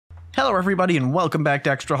Hello everybody and welcome back to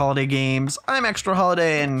Extra Holiday Games. I'm Extra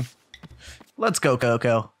Holiday and let's go,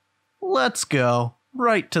 Coco. Let's go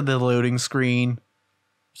right to the loading screen. I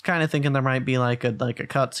was kind of thinking there might be like a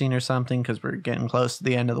cutscene or something because we're getting close to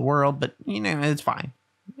the end of the world, but you know, it's fine.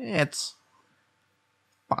 It's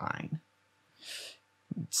fine.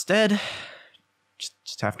 Instead,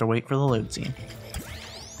 just have to wait for the load scene.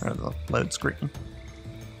 Or the load screen.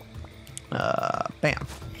 Bam.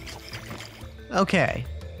 Okay.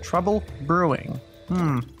 Trouble brewing.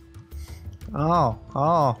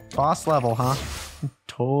 Oh, boss level, huh?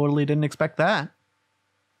 Totally didn't expect that.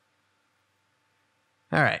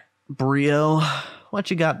 Alright, Brio, what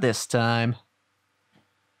you got this time?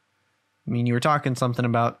 I mean, you were talking something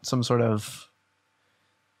about some sort of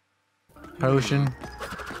potion.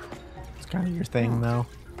 It's kind of your thing, though.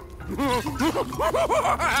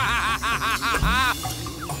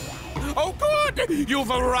 Oh, good! You've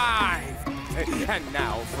arrived! And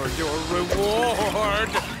now for your reward!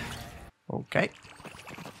 Okay.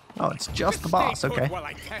 Oh, it's just the boss, okay. While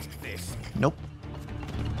I test this. Nope.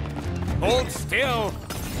 Hold still!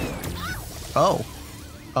 Oh.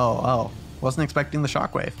 Wasn't expecting the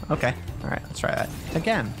shockwave. Okay. Alright, let's try that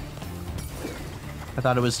again. I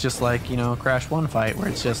thought it was just like, you know, Crash 1 fight where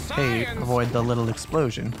it's just, hey, avoid the little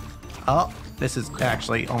explosion. Oh, this is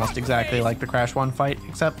actually almost exactly like the Crash 1 fight,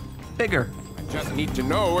 except bigger. I just need to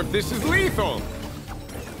know if this is lethal.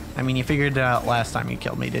 I mean, you figured it out last time you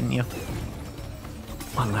killed me, didn't you?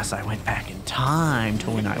 Unless I went back in time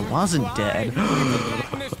to when I wasn't dead.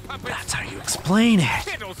 That's how you explain it.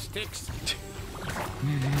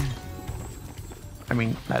 I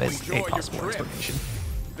mean, that is a possible explanation.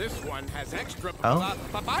 This one has extra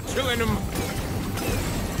botulinum.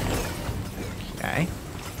 Okay.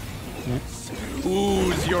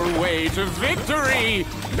 Ooze your way to victory!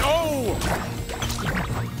 No!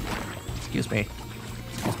 Excuse me,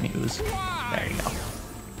 ooze. There you go.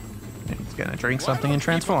 He's gonna drink something and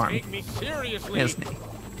transform, isn't he?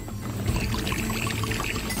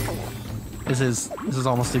 This is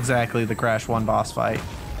almost exactly the Crash 1 boss fight.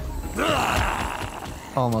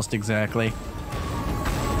 Almost exactly.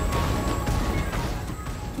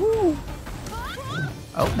 Woo.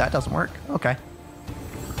 Oh, that doesn't work. Okay.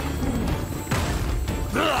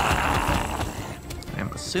 I'm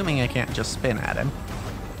assuming I can't just spin at him.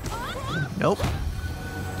 Nope.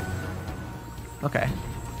 Okay.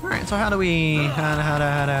 All right. So how do we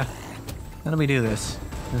how do we do this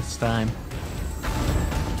time?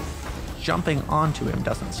 Jumping onto him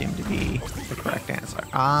doesn't seem to be the correct answer.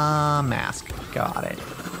 Mask. Got it.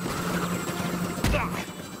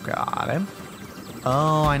 Got him.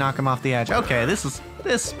 Oh, I knock him off the edge. Okay, this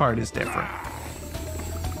part is different.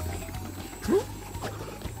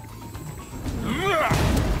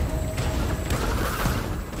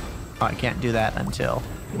 Oh, I can't do that until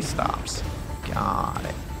he stops. Got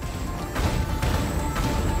it.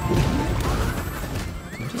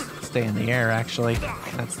 Just stay in the air, actually.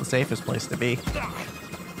 That's the safest place to be.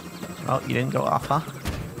 Oh, you didn't go off, huh?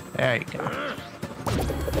 There you go.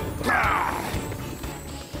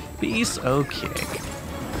 Piece o' cake.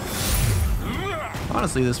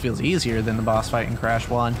 Honestly, this feels easier than the boss fight in Crash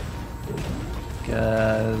 1.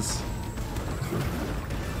 Because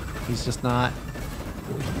he's just not...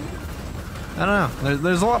 I don't know.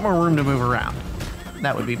 There's a lot more room to move around.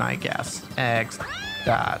 That would be my guess.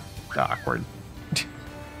 Awkward.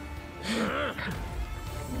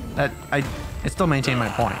 I still maintain my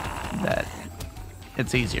point that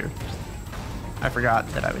it's easier. I forgot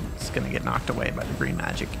that I was gonna get knocked away by the green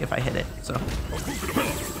magic if I hit it. So let's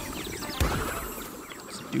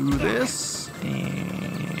do this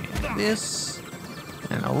and this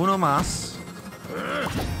and uno más.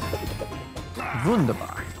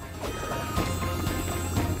 Wunderbar.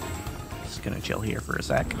 Gonna chill here for a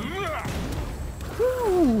sec.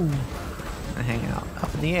 Woo! And hang out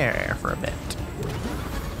up in the air for a bit.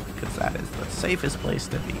 Because that is the safest place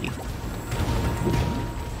to be.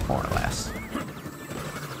 More or less.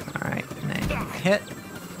 Alright, and then you hit.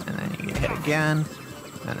 And then you get hit again.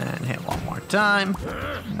 And then hit one more time.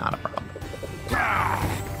 Not a problem.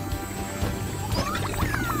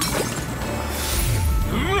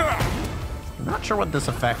 I'm not sure what this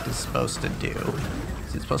effect is supposed to do.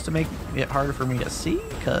 Is it supposed to make it harder for me to see?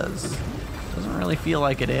 Because it doesn't really feel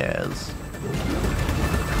like it is.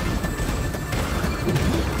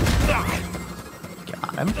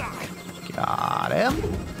 Got him. Got him.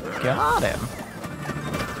 Got him.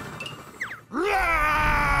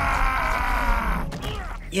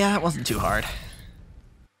 Yeah, it wasn't too hard.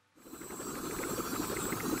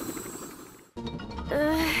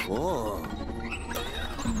 Whoa.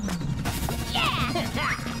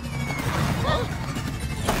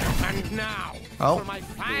 And now, Oh. for my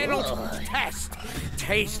final test.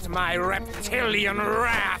 Taste my reptilian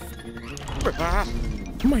wrath.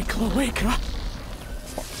 My cloaca.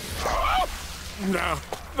 No.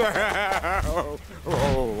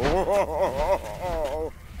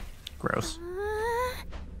 Gross.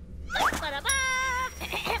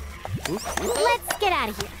 Let's get out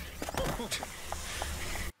of here.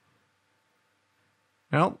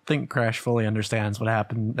 I don't think Crash fully understands what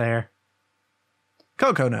happened there.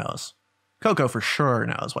 Coco knows. Coco for sure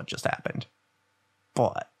knows what just happened.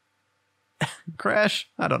 But Crash,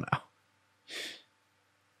 I don't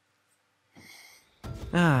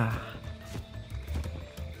know.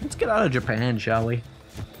 Let's get out of Japan, shall we?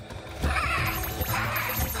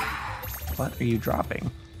 What are you dropping,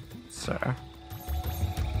 sir?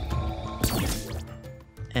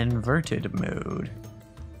 Inverted mode.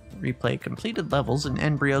 Replay completed levels in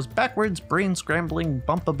Embryo's backwards, brain-scrambling,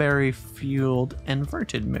 Bumpaberry-fueled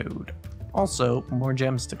inverted mode. Also, more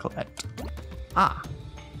gems to collect. Ah.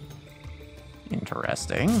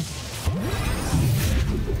 Interesting.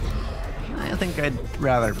 I think I'd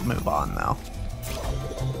rather move on, though.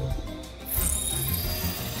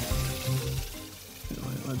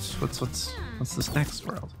 What's this next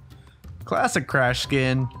world? Classic Crash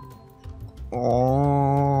skin.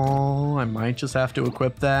 Oh, I might just have to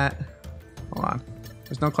equip that. Hold on.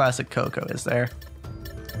 There's no classic Coco, is there?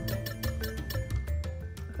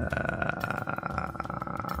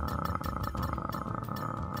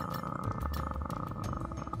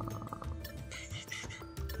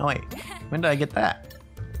 Oh wait, when did I get that?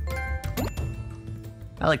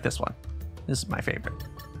 I like this one. This is my favorite.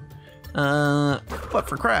 But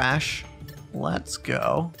for Crash, let's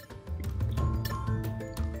go.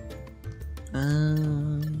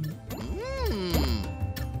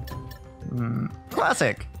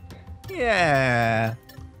 Classic. Yeah.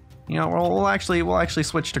 You know, we'll actually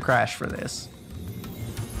switch to Crash for this.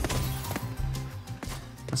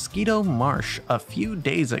 Mosquito Marsh a few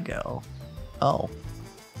days ago. Oh.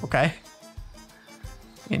 Okay.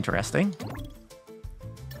 Interesting.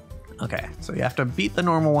 Okay, so you have to beat the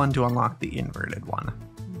normal one to unlock the inverted one.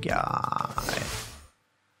 Got it.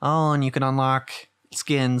 Oh, and you can unlock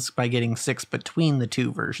skins by getting 6 between the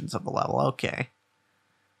two versions of the level. Okay.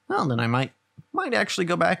 Well, then I might actually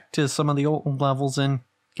go back to some of the old levels and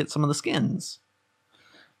get some of the skins.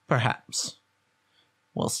 Perhaps.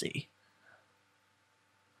 We'll see.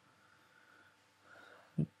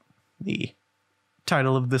 The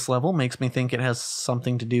title of this level makes me think it has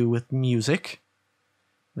something to do with music,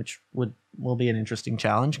 which will be an interesting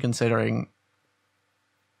challenge considering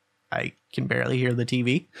I can barely hear the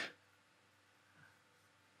TV.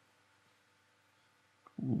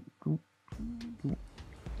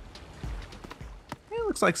 It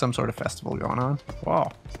looks like some sort of festival going on.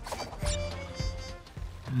 Wow.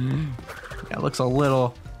 Yeah, it looks a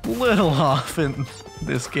little off in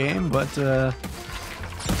this game, but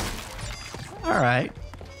all right.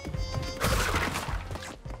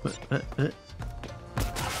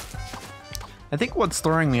 I think what's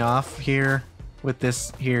throwing me off here with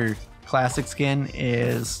this here classic skin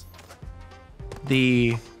is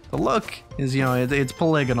the look is, you know, it's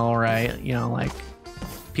polygonal, right? You know, like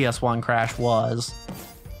PS1 Crash was,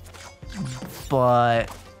 but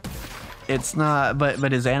it's not.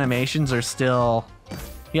 But his animations are still.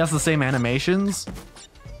 He has the same animations.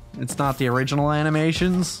 It's not the original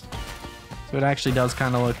animations, so it actually does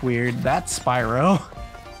kind of look weird. That's Spyro.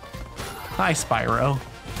 Hi, Spyro.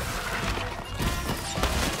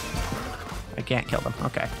 I can't kill them.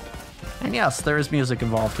 Okay. And yes, there is music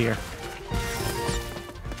involved here.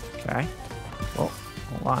 Okay. Well,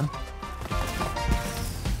 hold on.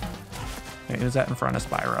 Okay, who's that in front of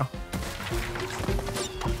Spyro?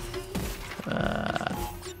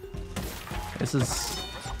 This is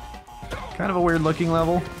kind of a weird looking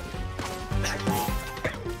level.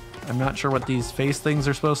 I'm not sure what these face things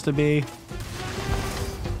are supposed to be.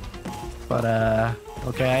 But,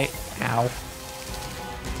 okay. Ow.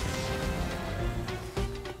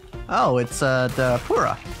 Oh, it's the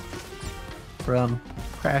Pura from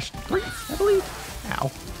Crash 3, I believe.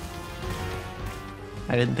 Ow.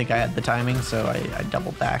 I didn't think I had the timing, so I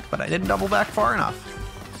doubled back, but I didn't double back far enough.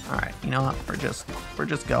 All right, you know what? We're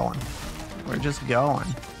just going. We're just going.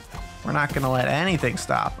 We're not gonna let anything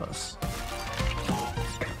stop us.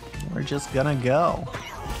 We're just gonna go.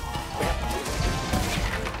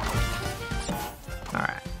 All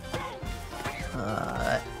right.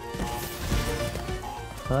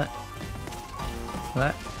 What?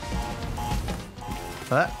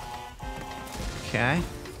 Okay.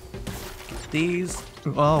 Get these.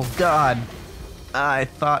 Oh, God. I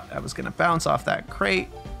thought I was going to bounce off that crate.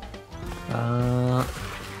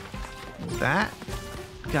 that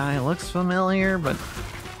guy looks familiar, but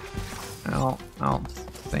I don't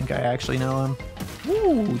think I actually know him.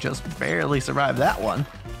 Ooh, just barely survived that one.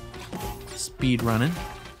 Speed running.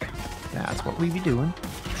 That's what we be doing.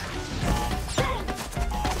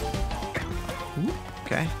 Ooh,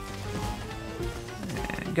 okay.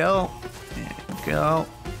 And go. And go.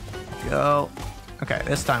 Go. Okay,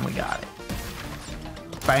 this time we got it.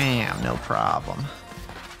 Bam, no problem.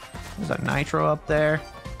 There's a nitro up there.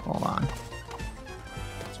 Hold on.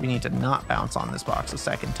 So we need to not bounce on this box a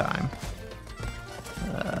second time.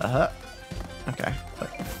 Okay.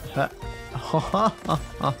 Hold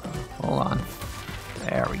on.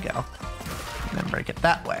 There we go. And then break it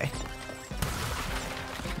that way.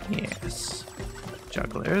 Yes.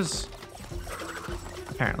 Jugglers.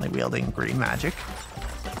 Apparently wielding green magic.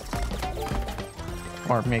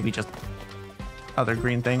 Or maybe just other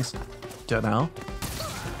green things. Don't know.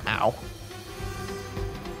 Ow.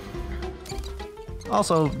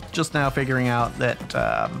 Also, just now figuring out that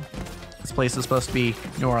this place is supposed to be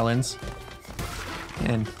New Orleans.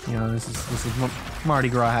 And, you know, this is Mardi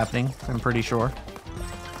Gras happening, I'm pretty sure.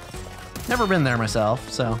 Never been there myself,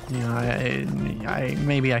 so, you know, I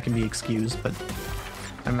maybe I can be excused, but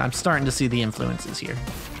I'm starting to see the influences here.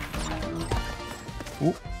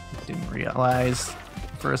 Oop, didn't realize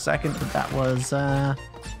for a second that that was, oh,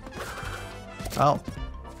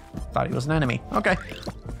 thought he was an enemy. Okay.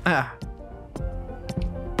 Ah.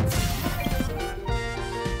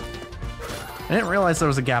 I didn't realize there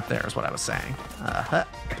was a gap there, is what I was saying.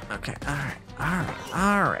 Okay,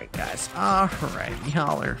 alright, guys. Alright,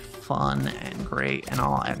 y'all are fun and great and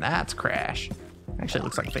all, and that's Crash. Actually, it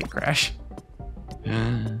looks like fake Crash.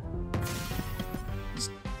 It's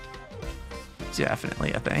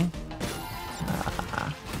definitely a thing.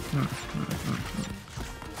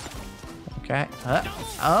 Okay.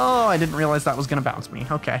 Oh, I didn't realize that was gonna bounce me.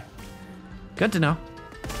 Okay. Good to know.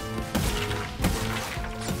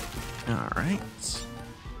 Alright.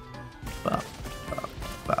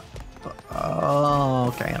 Oh,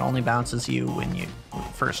 okay. It only bounces you when you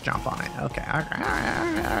first jump on it. Okay.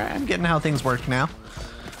 Alright. I'm getting how things work now.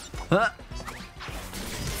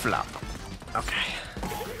 Flop. Okay.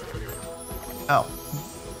 Oh.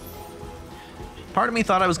 Part of me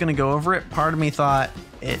thought I was going to go over it. Part of me thought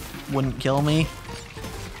it wouldn't kill me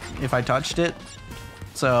if I touched it.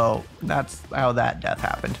 So that's how that death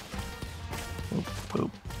happened. Boop,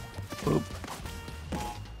 boop, boop.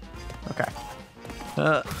 Okay.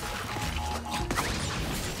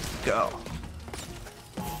 Go.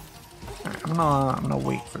 Alright, I'm gonna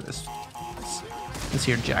wait for this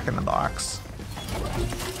here jack in the box.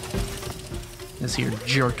 This here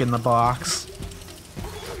jerk in the box.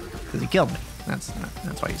 Because he killed me. That's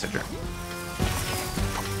why he's a jerk.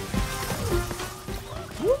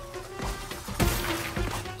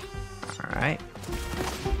 Alright.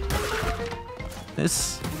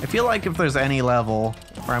 This, I feel like if there's any level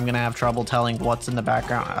where I'm gonna have trouble telling what's in the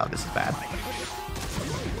background. Oh, this is bad.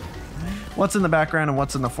 What's in the background and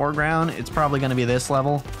what's in the foreground, it's probably gonna be this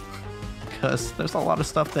level. Because there's a lot of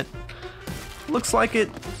stuff that looks like it.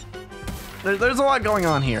 There's a lot going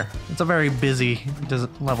on here. It's a very busy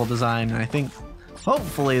level design, and I think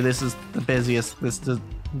hopefully this is the busiest the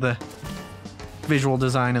visual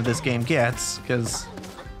design of this game gets, because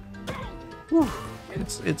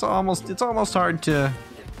it's almost hard to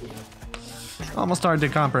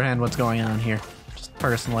comprehend what's going on here. Just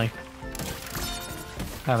personally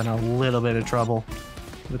having a little bit of trouble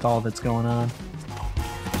with all that's going on.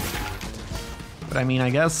 But I mean,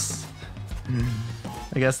 I guess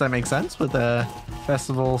that makes sense with a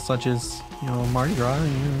festival such as, you know, Mardi Gras.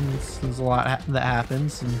 You know, there's a lot that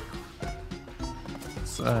happens, and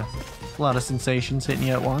it's a lot of sensations hitting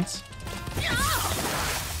you at once.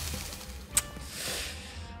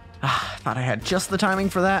 Thought I had just the timing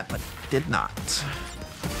for that, but did not.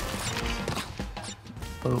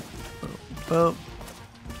 Boop, boop, boop.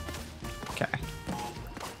 Okay.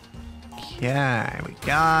 Okay, we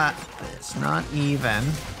got this. Not even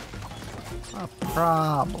a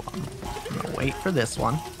problem. I'm gonna wait for this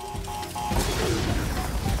one.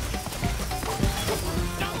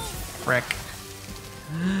 Frick.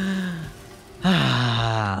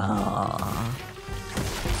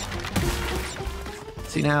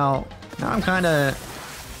 See, now I'm kind of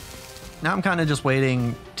just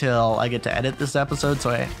waiting till I get to edit this episode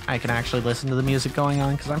so I can actually listen to the music going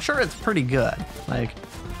on, because I'm sure it's pretty good. Like,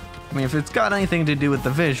 I mean, if it's got anything to do with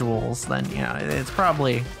the visuals, then, you know, it's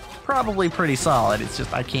probably pretty solid. It's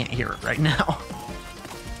just I can't hear it right now.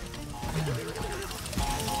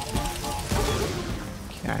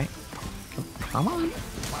 Okay. Come on.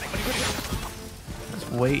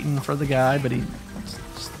 Just waiting for the guy, but he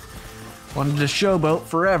just Wanted to showboat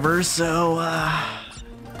forever, so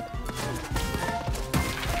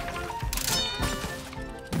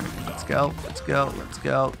let's go, let's go, let's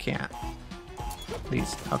go. Can't.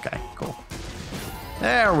 Please. Okay, cool.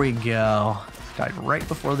 There we go. Died right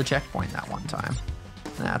before the checkpoint that one time.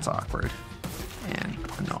 That's awkward and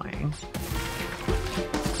annoying.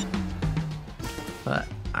 But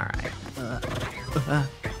alright.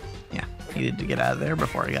 Yeah, needed to get out of there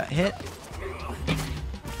before I got hit.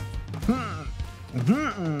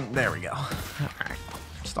 There we go. Alright.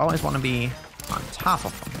 Just always want to be on top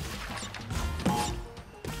of them.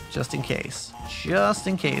 Just in case. Just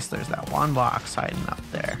in case there's that one box hiding up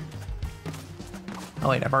there. Oh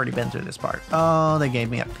wait, I've already been through this part. Oh, they gave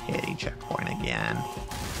me a pity checkpoint again.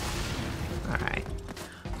 Alright.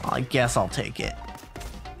 Well, I guess I'll take it.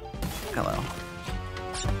 Hello.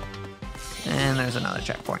 And there's another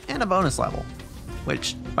checkpoint. And a bonus level.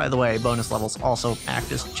 Which, by the way, bonus levels also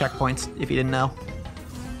act as checkpoints, if you didn't know.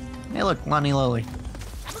 Hey look, Lonnie Lily.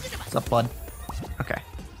 What's up, bud? Okay.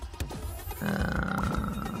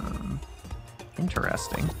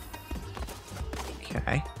 Interesting.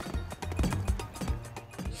 Okay.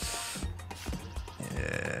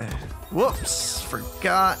 Whoops!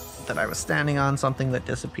 Forgot that I was standing on something that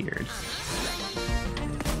disappeared.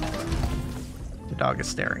 The dog is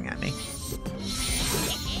staring at me.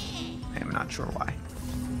 I'm not sure why.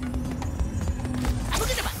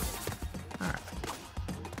 Alright.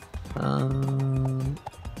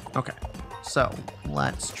 Okay. So,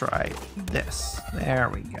 let's try this. There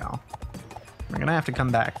we go. We're gonna have to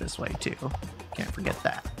come back this way too. Can't forget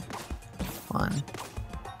that. 1,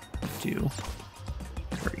 2,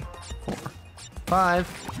 3, 4, 5.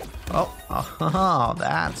 Oh,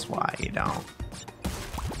 that's why you don't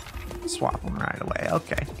swap them right away.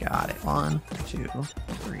 Okay, got it. 1, 2,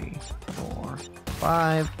 3, 4,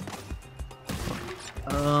 5.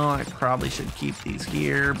 Oh, I probably should keep these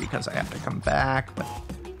here because I have to come back, but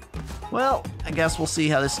well, I guess we'll see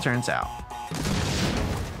how this turns out.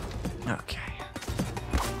 Okay.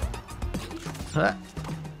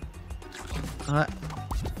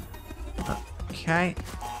 Okay.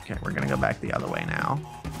 Okay, we're gonna go back the other way now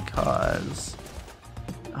because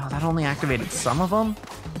oh, that only activated some of them.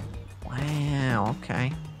 Wow.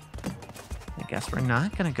 Okay. I guess we're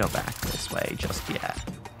not gonna go back this way just yet.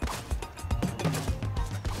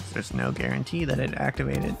 There's no guarantee that it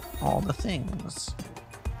activated all the things.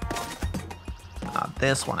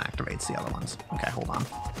 This one activates the other ones. Okay, hold on.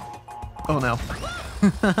 Oh no.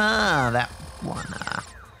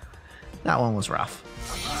 That one was rough.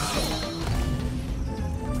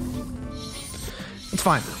 It's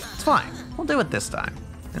fine. It's fine. We'll do it this time.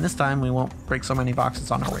 And this time we won't break so many boxes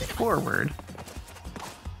on our way forward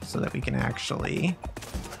so that we can actually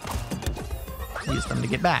use them to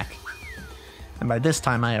get back. And by this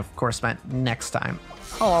time, I of course meant next time.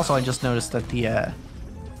 Oh, also I just noticed that the,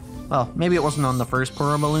 well, maybe it wasn't on the first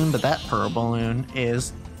Purr Balloon, but that Purr Balloon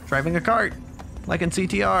is driving a cart, like in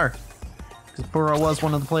CTR. Because Purr was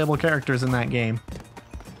one of the playable characters in that game.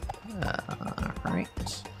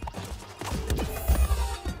 Alright.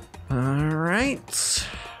 Alright.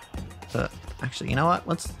 Actually, you know what?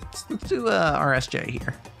 Let's do RSJ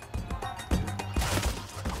here.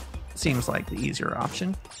 Seems like the easier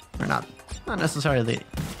option. Or not necessarily the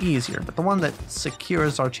easier, but the one that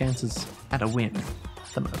secures our chances at a win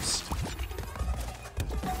the most.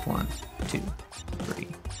 1, 2, 3,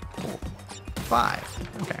 4, 5.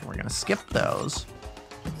 Okay, we're gonna skip those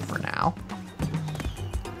for now.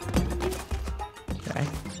 Okay.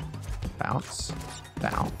 Bounce,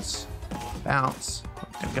 bounce, bounce.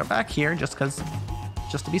 I'm gonna go back here just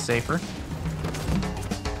to be safer.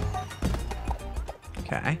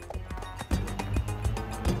 Okay.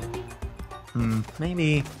 Maybe,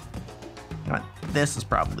 you know what, this is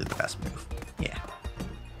probably the best move. Yeah.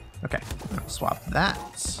 Okay, I'm gonna swap that,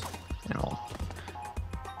 and we'll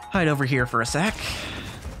hide over here for a sec.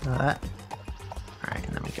 Alright,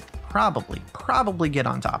 and then we could probably get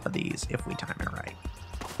on top of these if we time it right.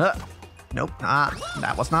 Nope,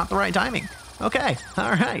 that was not the right timing. Okay,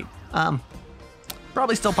 alright.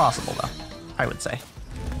 Probably still possible though, I would say.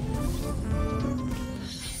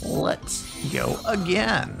 Let's go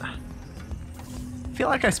again. I feel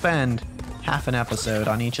like I spend half an episode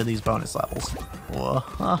on each of these bonus levels. Whoa,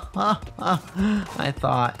 I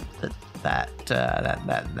thought that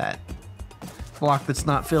block that's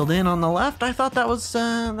not filled in on the left, I thought that was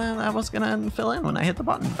gonna fill in when I hit the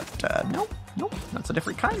button, but nope, that's a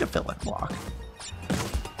different kind of fill-in block.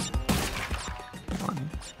 1,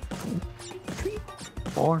 2, 3,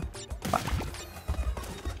 4, 5.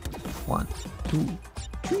 1, 2,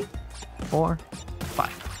 3, 4, 5.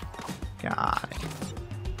 Got it.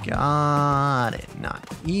 Got it. Not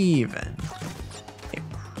even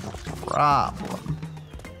a problem.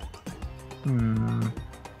 You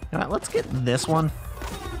know what, let's get this one.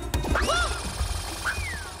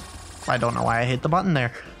 I don't know why I hit the button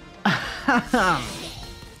there. I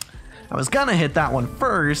was gonna hit that one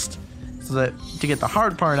first so that to get the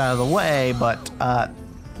hard part out of the way, but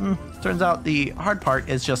turns out the hard part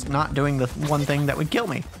is just not doing the one thing that would kill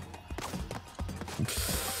me.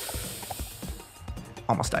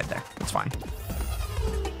 Almost died there. It's fine.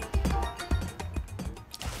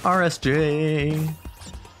 RSJ.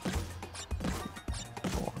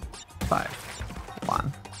 4, 5.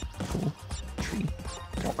 1, 2, 3,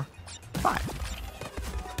 4, 5.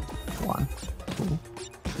 1, 2,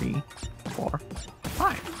 3, 4,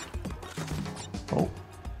 5. Oh.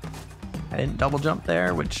 I didn't double jump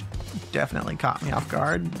there, which definitely caught me off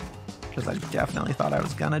guard because I definitely thought I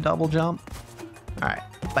was gonna double jump. All right,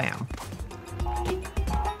 bam.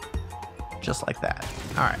 Just like that.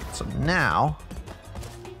 All right, so now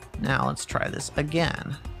let's try this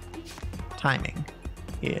again. Timing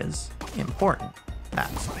is important.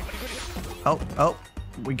 That's like, oh,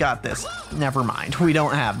 we got this. Never mind, we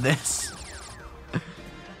don't have this.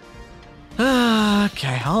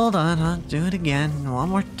 Okay, hold on, I'll do it again one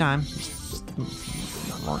more time.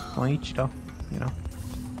 Moichido, you know.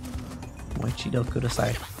 Moichido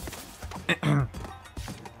kudasai.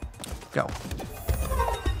 Go.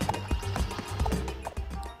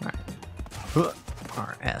 Alright.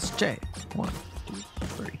 RSJ. 1, 2,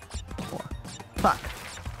 3, 4, 5.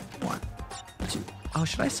 1, 2. Oh,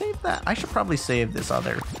 should I save that? I should probably save this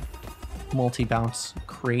other multi-bounce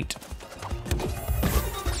crate.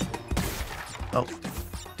 Oh,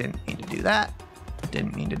 didn't mean to do that.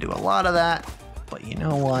 Didn't mean to do a lot of that. But you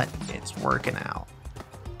know what? It's working out.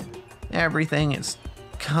 Everything is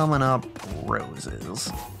coming up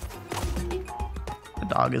roses. The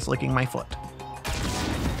dog is licking my foot.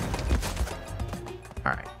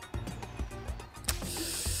 All right.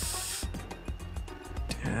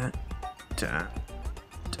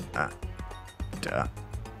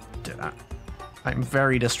 I'm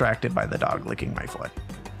very distracted by the dog licking my foot.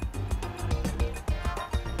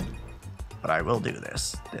 But I will do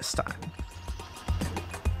this time.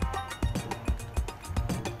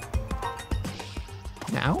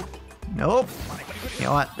 Now? Nope. You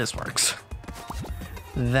know what? This works.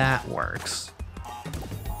 That works.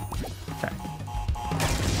 Okay.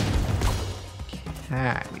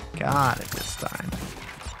 Okay, we got it this time.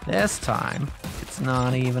 This time, it's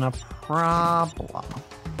not even a problem.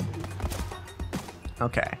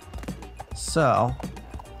 Okay. So,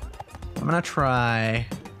 I'm gonna try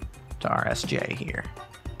to RSJ here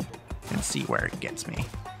and see where it gets me.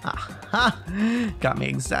 Aha! Got me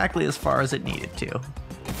exactly as far as it needed to.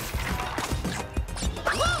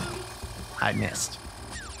 I missed.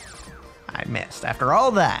 I missed. After all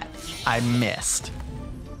that, I missed.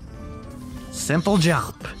 Simple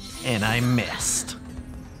jump, and I missed.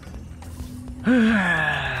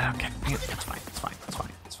 Okay, it's fine, it's fine, it's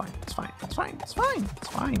fine, it's fine, it's fine, it's fine, it's fine, it's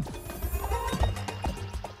fine.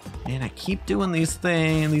 And I keep doing these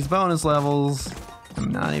bonus levels.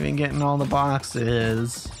 I'm not even getting all the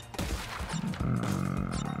boxes.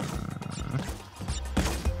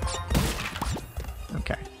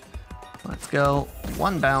 Okay, let's go.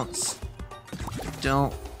 One bounce.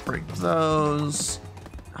 Don't break those.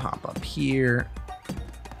 Hop up here.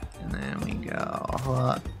 And then we go.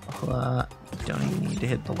 Don't even need to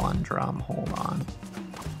hit the one drum. Hold on.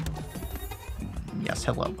 Yes,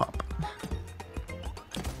 hello, pup.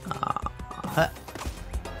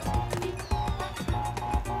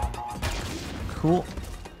 Cool.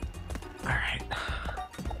 Alright.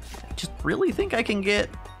 I just really think I can get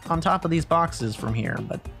on top of these boxes from here,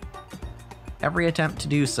 but every attempt to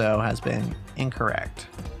do so has been incorrect.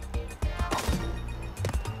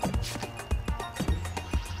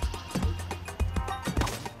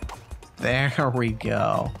 There we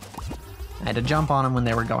go. I had to jump on them when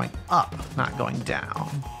they were going up, not going down.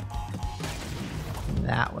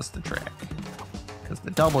 That was the trick. Because the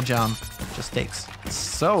double jump just takes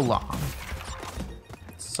so long.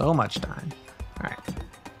 So much time. Alright.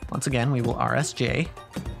 Once again, we will RSJ.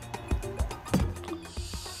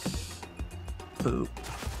 Boop.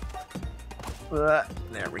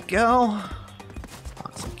 There we go.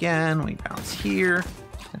 Once again, we bounce here.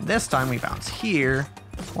 And this time we bounce here.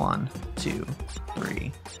 1, 2,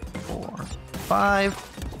 3, 4, 5.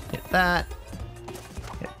 Hit that.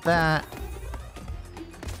 Hit that.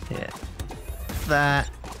 Hit that.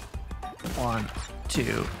 1,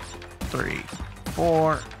 2, 3,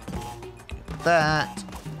 4. Get that.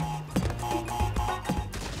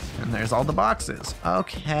 And there's all the boxes.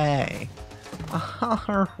 Okay.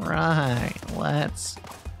 Alright, let's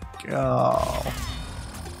go.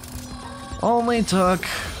 Only took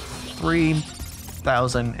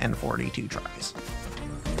 3,042 tries.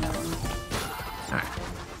 Alright.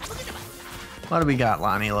 What do we got,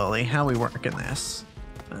 Lonnie Lily? How we working this?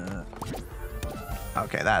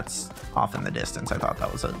 Okay, that's off in the distance. I thought that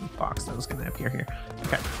was a box that was going to appear here.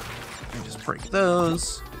 Okay. Let me just break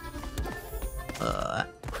those.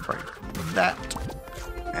 Break that.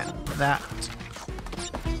 And that.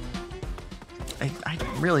 I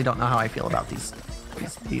really don't know how I feel about these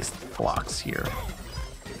blocks here.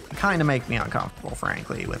 They kind of make me uncomfortable,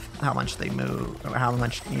 frankly, with how much they move, or how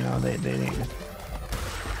much, you know, they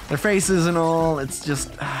their faces and all. It's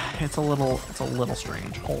just, it's a little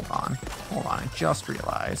strange. Hold on, I just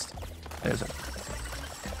realized there's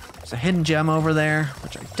a hidden gem over there,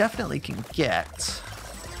 which I definitely can get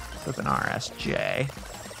with an RSJ.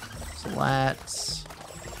 So let's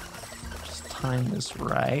just time this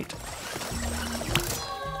right.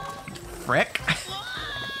 Frick.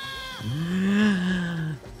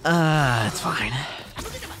 It's fine.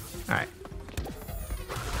 Alright.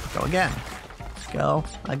 Go again. Go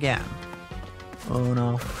again.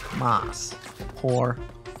 Uno mas. Por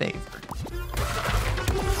favor.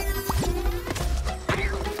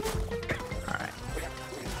 Alright.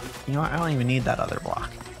 You know what? I don't even need that other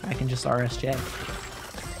block. I can just RSJ.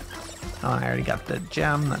 Oh, I already got the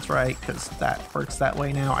gem. That's right, because that works that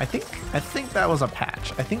way now. I think that was a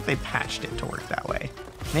patch. I think they patched it to work that way.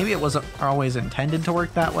 Maybe it wasn't always intended to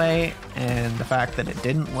work that way, and the fact that it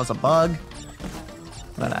didn't was a bug.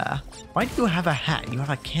 But why do you have a hat? You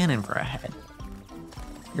have a cannon for a head.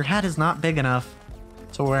 Your hat is not big enough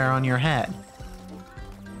to wear on your head.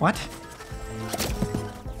 What?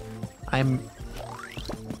 I'm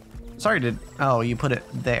sorry to. Oh, you put it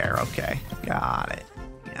there. Okay, got it.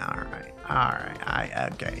 Yeah, all right.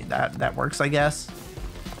 Okay, that works, I guess.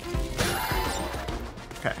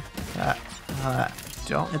 Okay,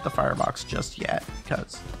 don't hit the firebox just yet,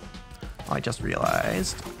 because I just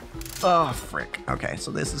realized. Oh, frick. Okay, so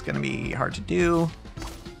this is gonna be hard to do.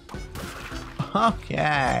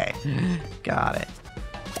 Okay, got it.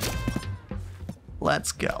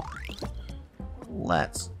 Let's go.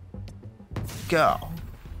 Let's go.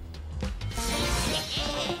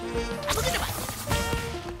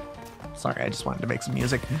 Sorry, I just wanted to make some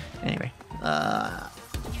music. Anyway,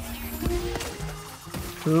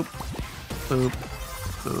 boop, boop,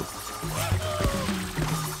 boop.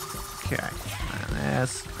 Okay, and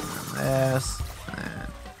this, and this,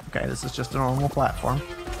 and okay, this is just a normal platform.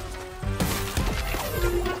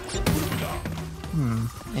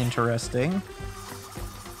 Interesting.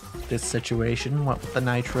 This situation, what with the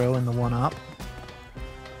nitro and the 1-up.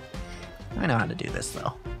 I know how to do this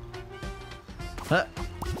though. There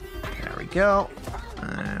we go.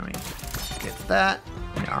 And we get that.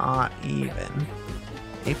 Not even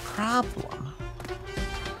a problem.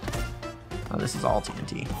 Oh, this is all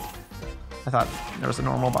TNT. I thought there was a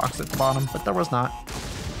normal box at the bottom, but there was not.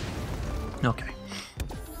 Okay.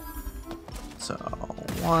 So,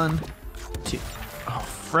 1, 2. Oh,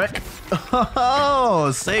 frick.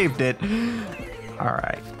 Oh, saved it. All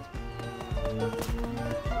right.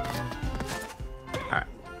 All right.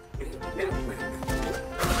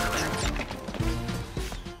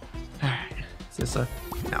 Is this a...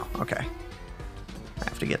 No, okay. I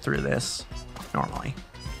have to get through this normally.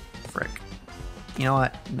 Frick. You know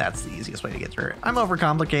what? That's the easiest way to get through it. I'm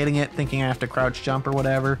overcomplicating it, thinking I have to crouch jump or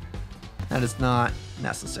whatever. That is not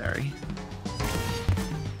necessary.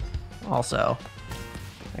 Also,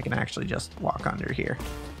 I can actually just walk under here.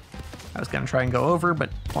 I was gonna try and go over, but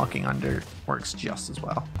walking under works just as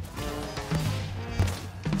well.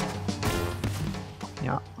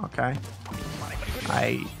 Yeah, okay.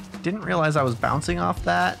 I didn't realize I was bouncing off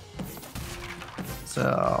that.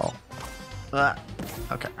 So,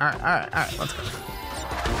 okay, all right, let's go.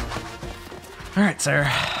 All right, sir,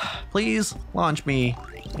 please launch me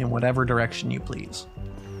in whatever direction you please.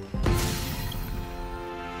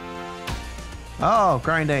 Oh,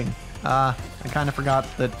 grinding. I kind of forgot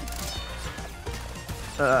the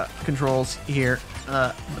controls here,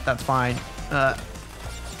 but that's fine. I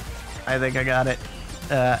think I got it.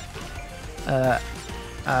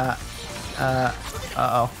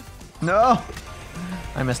 Uh-oh. No!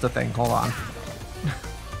 I missed a thing. Hold on.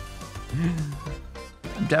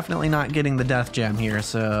 I'm definitely not getting the death gem here,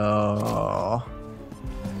 so...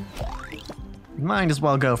 might as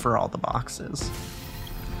well go for all the boxes.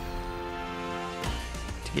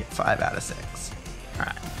 To get 5 out of 6.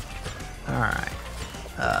 Alright. Alright.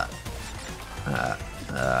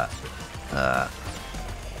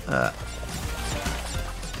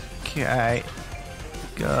 Okay.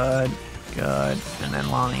 Good. Good. And then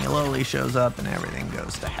Lonnie Loli shows up and everything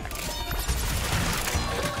goes to heck.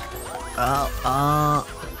 Oh,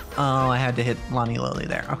 I had to hit Lonnie Loli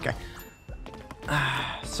there. Okay.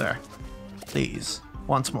 Sir, please,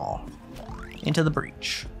 once more. Into the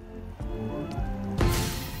breach.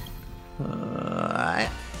 Alright.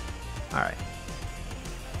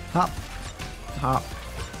 Hop. Hop.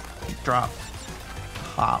 Drop.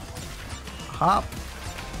 Hop. Hop.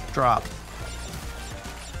 Drop.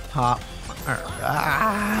 Hop. I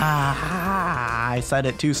said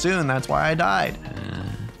it too soon, that's why I died.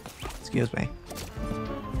 Excuse me.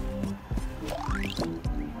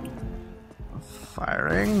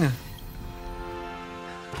 Firing.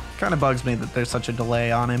 Kind of bugs me that there's such a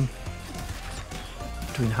delay on him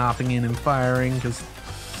between hopping in and firing, because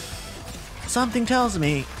something tells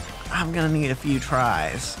me I'm gonna need a few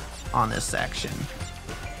tries on this section.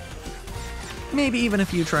 Maybe even a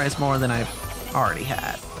few tries more than I've already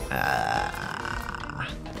had.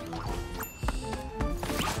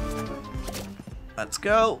 Let's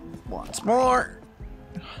go once more.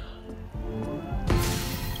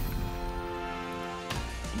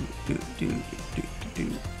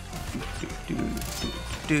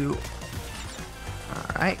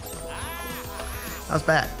 Alright. That was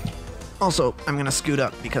bad. Also, I'm gonna scoot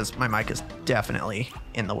up because my mic is definitely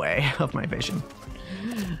in the way of my vision.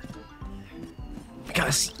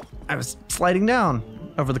 Because I was sliding down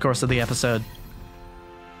over the course of the episode.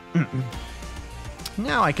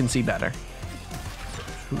 Now I can see better.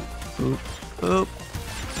 Oop, oop, oop.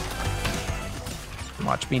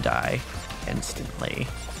 Watch me die instantly,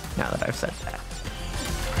 now that I've said that.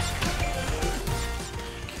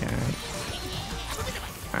 Okay.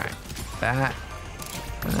 Alright, that.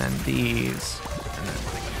 And then these. And then,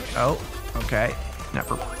 oh, okay.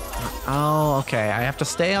 Never. Oh, okay. I have to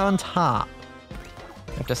stay on top.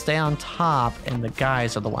 I have to stay on top, and the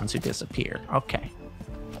guys are the ones who disappear. Okay.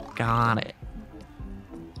 Got it.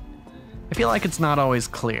 I feel like it's not always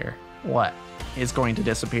clear what is going to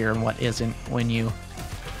disappear and what isn't when you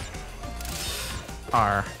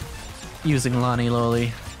are using Lonnie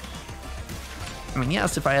Loli. I mean,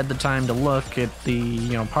 yes, if I had the time to look at the,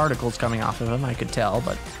 you know, particles coming off of him, I could tell,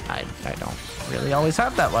 but I don't really always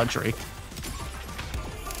have that luxury.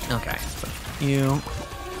 Okay, so you.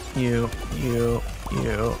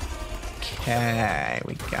 Okay,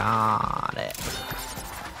 we got it.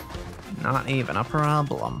 Not even a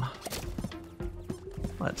problem.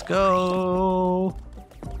 Let's go.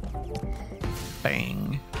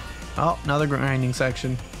 Bang. Oh, another grinding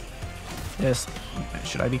section. Yes.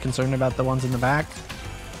 Should I be concerned about the ones in the back?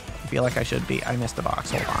 I feel like I should be. I missed a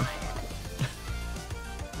box. Hold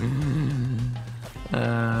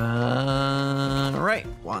on. Right.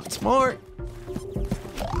 Once more.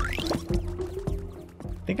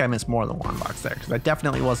 I think I missed more than one box there because I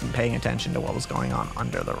definitely wasn't paying attention to what was going on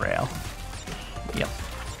under the rail. Yep.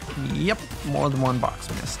 Yep. More than one box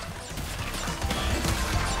missed.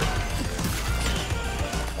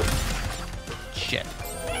 Shit.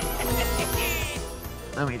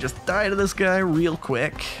 Let me just die to this guy real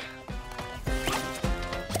quick.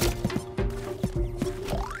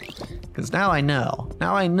 Because now I know.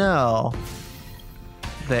 Now I know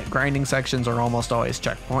that grinding sections are almost always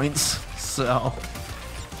checkpoints. So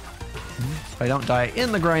if I don't die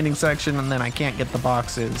in the grinding section, and then I can't get the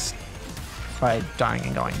boxes by dying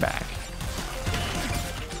and going back.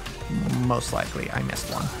 Most likely I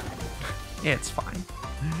missed one. It's fine.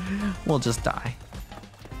 We'll just die.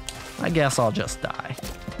 I guess I'll just die.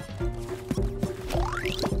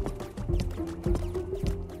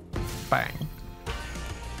 Bang.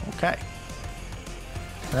 Okay.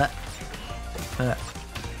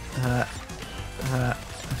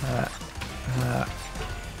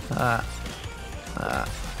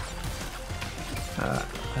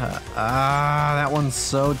 That one's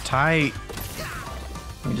so tight.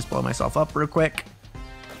 Let me just blow myself up real quick.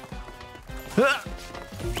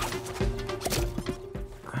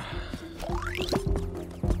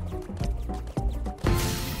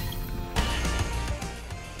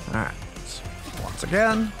 Alright, once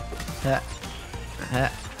again.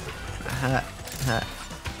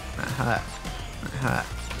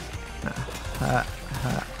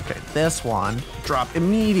 Okay, this one, drop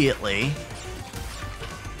immediately.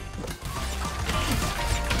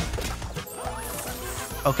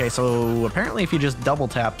 Okay, so apparently if you just double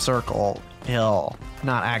tap circle, he'll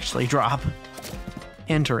not actually drop.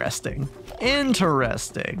 Interesting.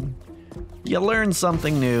 Interesting. You learn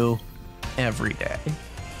something new every day.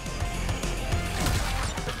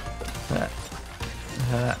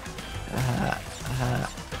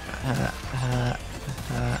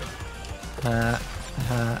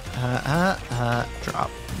 Drop.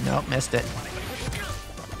 Nope, missed it.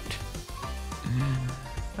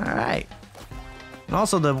 Alright. And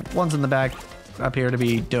also the ones in the back appear to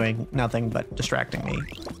be doing nothing but distracting me.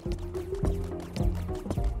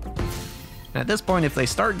 And at this point, if they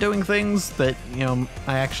start doing things that, you know,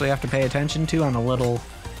 I actually have to pay attention to, I'm a little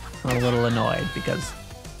annoyed, because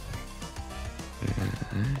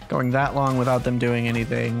going that long without them doing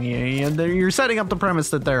anything, you're setting up the premise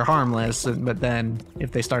that they're harmless, but then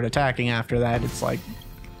if they start attacking after that, it's like,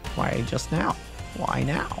 why just now? Why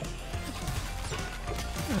now?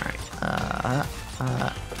 Alright.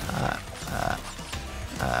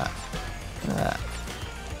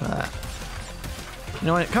 You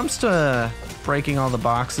know, when it comes to breaking all the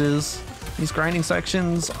boxes, these grinding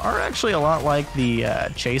sections are actually a lot like the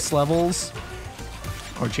chase levels,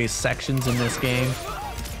 or chase sections in this game.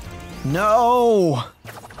 No!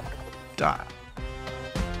 Die.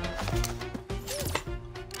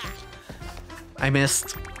 I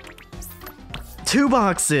missed 2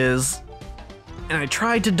 boxes, and I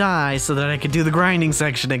tried to die so that I could do the grinding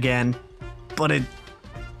section again, but it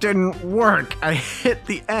didn't work. I hit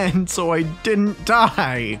the end, so I didn't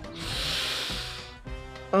die.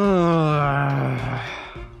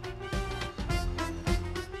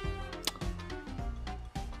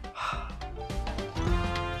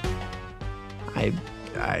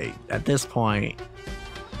 I at this point,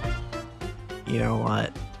 you know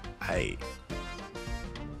what? I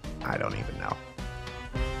don't even know.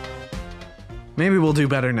 Maybe we'll do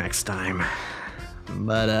better next time.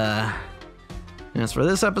 But as for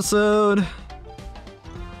this episode,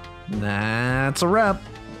 that's a wrap.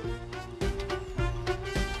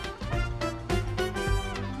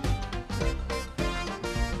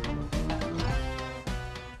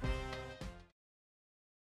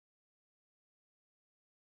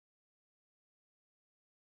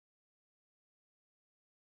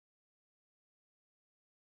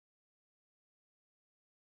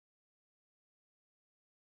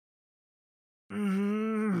 Mm-hmm.